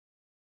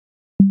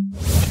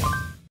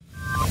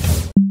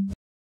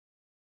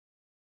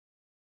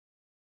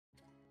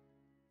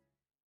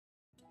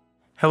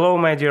Hello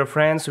my dear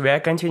friends, we are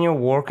continue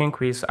working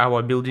with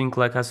our building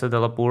like Casa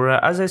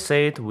Pura. As I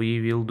said, we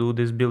will do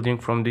this building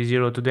from the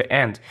zero to the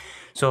end.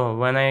 So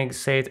when I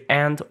said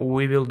end,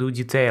 we will do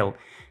detail.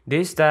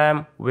 This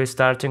time we're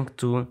starting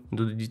to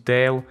do the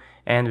detail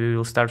and we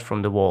will start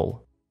from the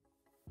wall.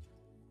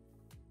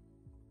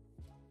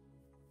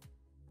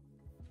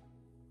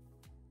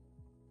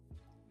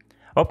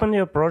 Open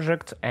your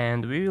project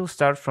and we will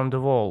start from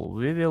the wall.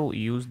 We will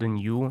use the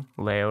new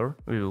layer.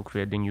 We will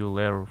create the new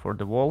layer for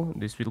the wall.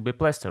 This will be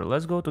plaster.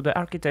 Let's go to the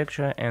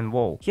architecture and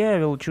wall. Here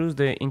I will choose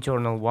the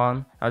internal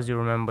one. As you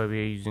remember, we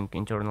are using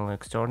internal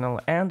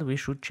external and we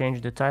should change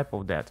the type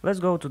of that. Let's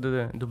go to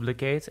the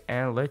duplicate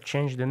and let's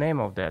change the name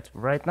of that.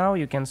 Right now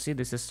you can see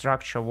this is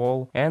structure,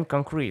 wall and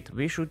concrete.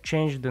 We should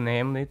change the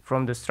name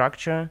from the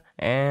structure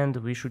and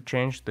we should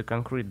change the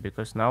concrete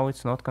because now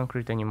it's not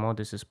concrete anymore.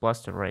 This is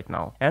plaster right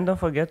now. And don't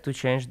forget to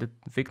change the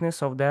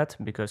thickness of that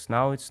because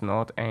now it's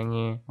not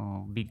any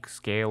big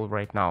scale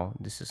right now.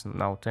 This is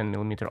now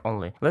 10mm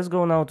only. Let's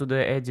go now to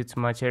the edit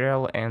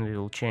material and we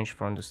will change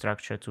from the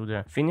structure to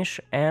the finish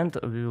and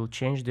we will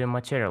change the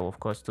material, of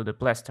course, to the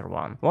plaster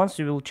one. Once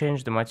you will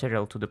change the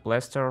material to the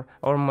plaster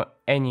or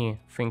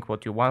anything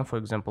what you want, for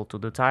example to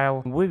the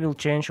tile, we will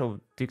change the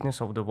thickness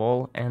of the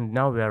wall and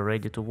now we are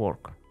ready to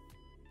work.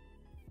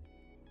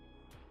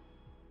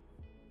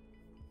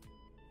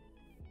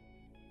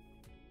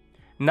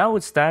 Now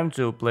it's time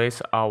to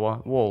place our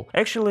wall.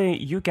 Actually,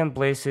 you can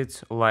place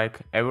it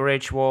like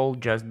average wall,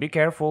 just be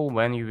careful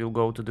when you will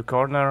go to the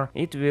corner.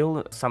 It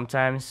will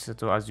sometimes,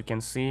 as you can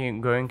see,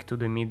 going to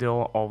the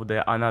middle of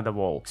the another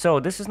wall. So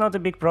this is not a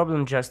big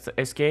problem, just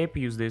escape,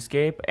 use the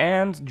escape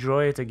and draw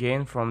it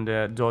again from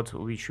the dot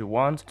which you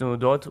want to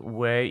dot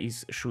where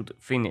it should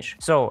finish.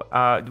 So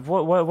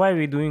why are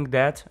we doing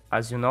that?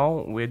 As you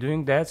know, we're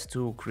doing that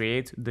to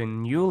create the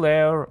new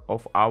layer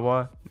of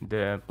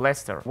the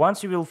plaster.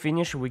 Once you will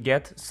finish, we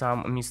get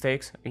some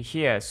mistakes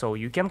here, so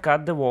you can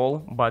cut the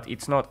wall, but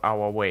it's not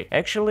our way.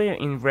 Actually,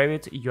 in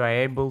Revit you are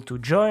able to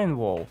join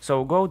wall.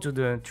 So go to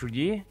the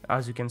 3D.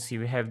 As you can see,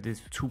 we have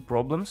these two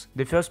problems.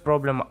 The first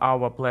problem,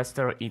 our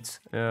plaster it's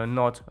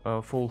not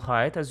full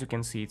height. As you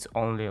can see, it's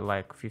only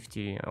like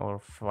 50 or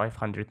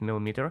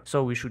 500mm,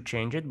 so we should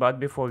change it. But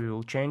before we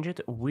will change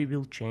it, we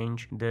will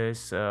change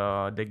this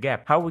the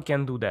gap. How we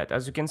can do that?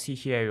 As you can see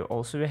here,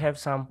 also we have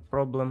some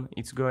problem.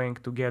 It's going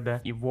together.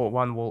 If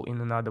one wall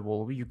in another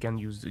wall, you can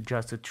use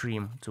just a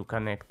trim to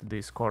connect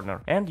this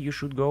corner, and you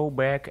should go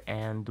back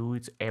and do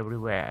it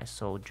everywhere.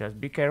 So just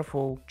be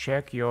careful,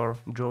 check your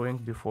drawing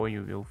before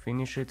you will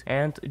finish it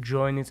and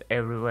join it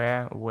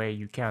everywhere where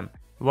you can.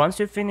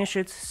 Once you finish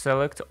it,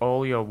 select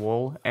all your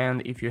wall,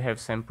 and if you have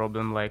same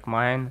problem like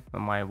mine,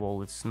 my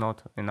wall is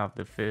not enough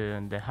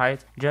the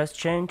height, just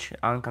change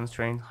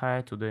unconstrained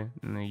height to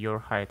your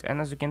height,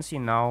 and as you can see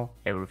now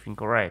everything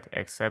alright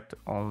except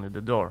only the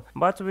door.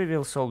 But we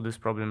will solve this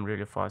problem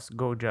really fast.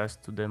 Go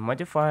just to the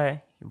modify,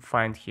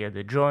 find here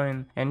the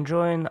join and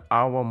join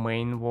our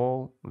main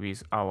wall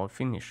with our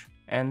finish.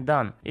 And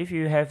done. If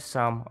you have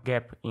some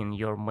gap in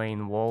your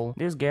main wall,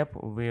 this gap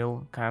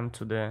will come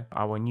to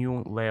our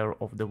new layer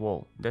of the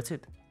wall. That's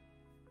it.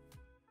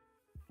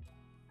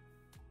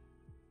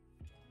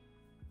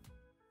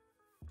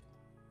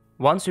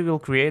 Once you will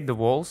create the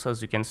walls,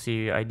 as you can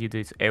see I did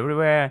it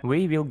everywhere,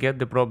 we will get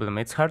the problem.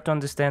 It's hard to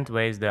understand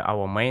where is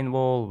our main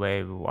wall,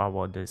 where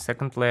the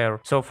second layer.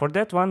 So for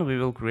that one we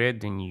will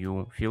create the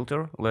new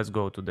filter. Let's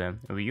go to the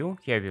view.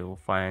 Here we will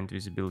find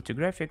visibility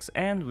graphics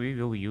and we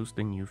will use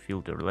the new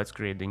filter. Let's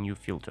create the new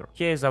filter.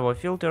 Here is our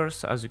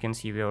filters. As you can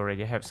see, we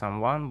already have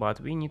one, but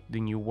we need the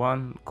new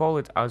one. Call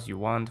it as you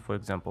want. For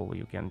example,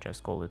 you can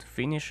just call it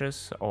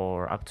finishes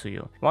or up to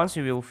you. Once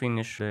you will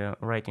finish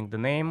writing the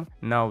name,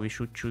 now we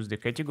should choose the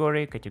category.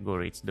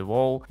 It's the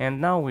wall,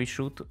 and now we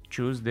should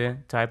choose the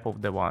type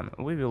of the one.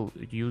 We will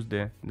use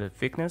the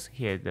thickness.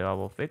 Here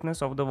our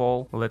thickness of the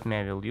wall. I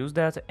will use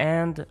that,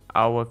 and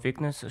our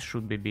thickness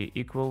should be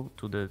equal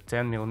to the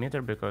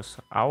 10mm because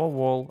our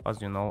wall,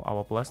 as you know,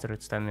 our plaster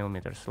it's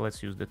 10mm. So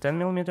let's use the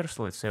 10mm.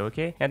 Let's say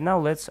okay, and now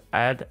let's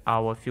add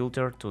our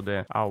filter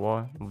to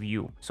our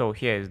view. So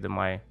here is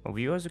my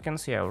view. As you can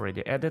see, I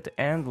already added,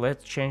 and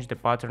let's change the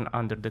pattern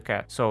under the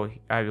cat. So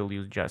I will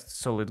use just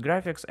solid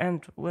graphics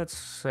and let's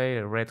say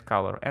red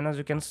color, and as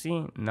you can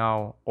see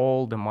now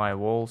all my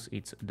walls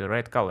it's the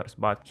red colors.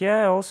 But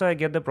here also I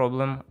get the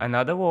problem,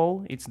 another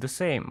wall it's the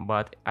same,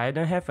 but I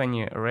don't have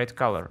any red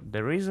color.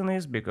 The reason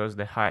is because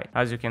the height.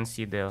 As you can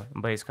see, the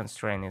base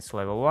constraint is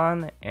level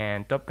 1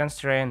 and top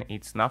constraint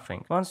it's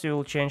nothing. Once you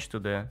will change to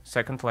the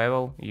second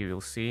level, you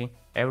will see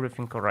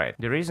everything correct.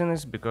 The reason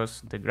is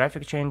because the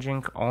graphic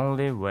changing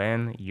only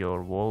when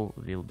your wall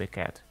will be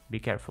cat. Be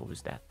careful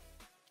with that.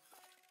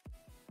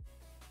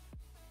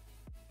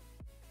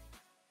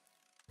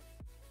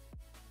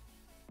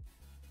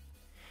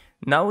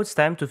 Now it's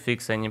time to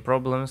fix any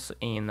problems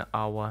in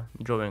our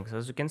drawings.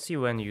 As you can see,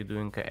 when you're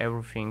doing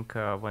everything,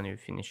 when you're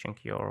finishing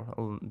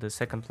the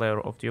second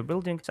layer of your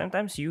building,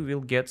 sometimes you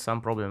will get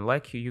some problem,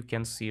 like you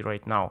can see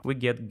right now. We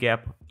get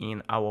gap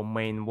in our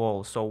main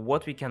wall. So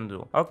what we can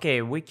do?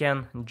 Okay, we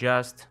can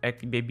just a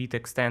bit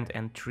extend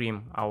and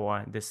trim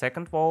the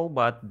second wall,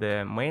 but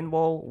the main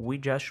wall we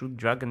just should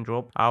drag and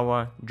drop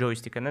our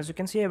joystick. And as you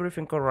can see,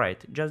 everything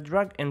alright. Just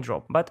drag and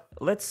drop. But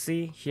let's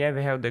see, here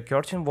we have the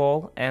curtain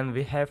wall and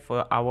we have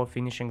our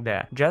finishing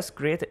there. Just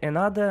create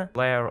another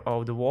layer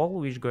of the wall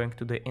which going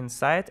to the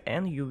inside,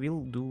 and you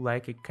will do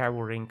like a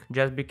covering.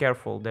 Just be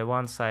careful, the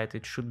one side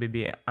it should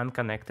be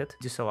unconnected,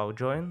 disallow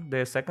join,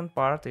 the second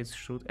part it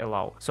should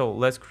allow. So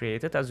let's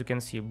create it. As you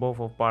can see, both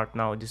of part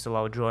now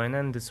disallow join,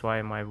 and that's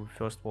why my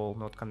first wall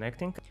not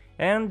connecting.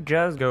 And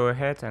just go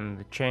ahead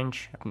and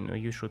change.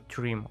 You should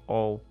trim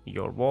all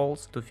your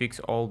walls to fix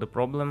all the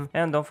problem,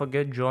 and don't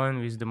forget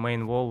join with the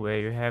main wall where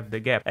you have the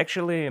gap.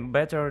 Actually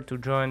better to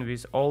join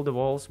with all the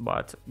walls,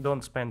 but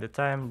don't spend the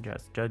time,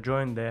 just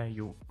join there,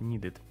 you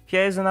need it.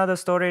 Here is another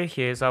story.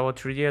 Here is our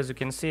 3D, as you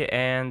can see,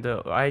 and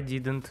I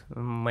didn't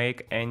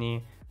make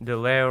the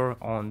layer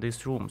on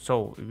this room,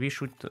 so we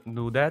should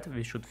do that.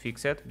 We should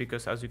fix it,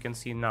 because as you can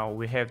see now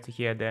we have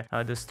here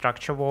the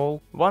structure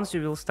wall. Once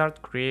you will start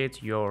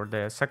create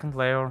the second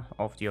layer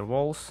of your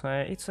walls,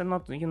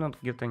 you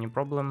not get any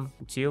problem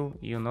till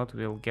you not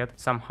will get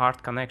some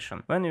hard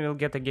connection. When you will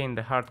get again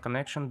the hard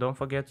connection, don't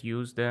forget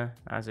use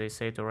as I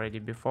said already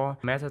before,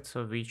 methods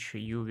of which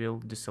you will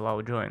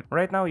disallow join.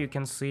 Right now you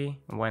can see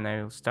when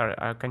I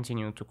will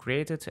continue to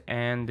create it,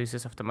 and this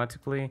is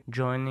automatically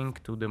joining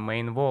to the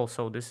main wall,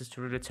 so this is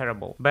really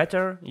terrible.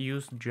 Better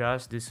use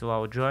just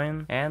disallow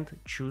join and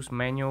choose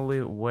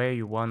manually where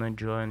you wanna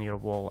join your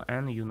wall,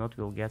 and you not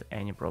will get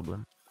any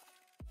problem.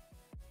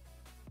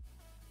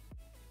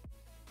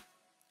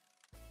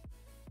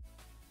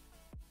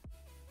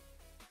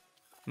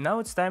 Now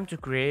it's time to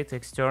create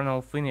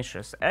external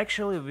finishes.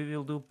 Actually, we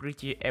will do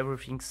pretty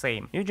everything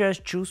same. You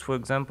just choose, for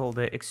example,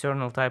 the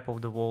external type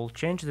of the wall,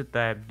 change the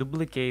type,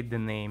 duplicate the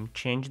name,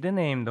 change the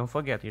name, don't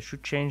forget, you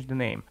should change the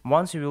name.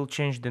 Once you will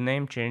change the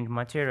name, change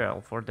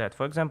material for that.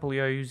 For example,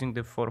 you are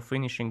using for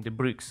finishing the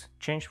bricks,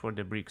 change for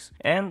the bricks,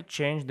 and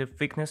change the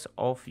thickness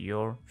of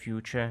your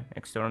future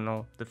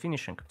external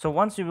finishing. So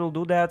once you will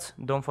do that,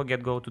 don't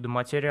forget go to the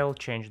material,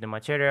 change the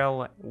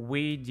material.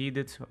 We did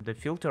it, the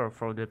filter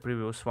for the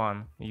previous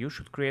one. You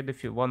should create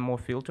one more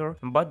filter,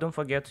 but don't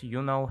forget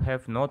you now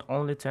have not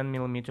only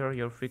 10mm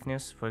your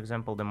thickness. For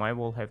example, my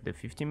wall have the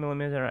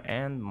 50mm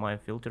and my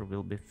filter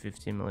will be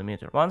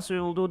 50mm. Once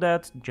you will do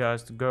that,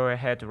 just go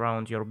ahead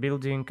around your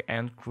building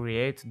and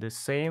create the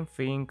same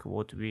thing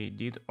what we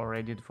did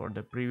already for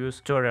the previous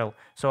tutorial.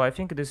 So I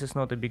think this is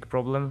not a big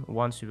problem.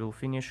 Once you will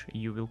finish,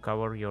 you will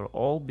cover your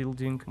whole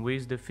building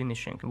with the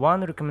finishing.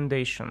 One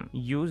recommendation: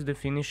 use the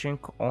finishing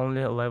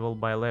only level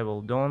by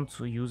level, don't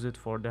use it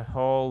for the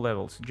whole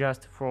levels,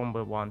 just from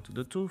the 1 to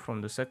the 2, from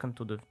the second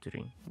to the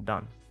 3.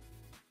 Done.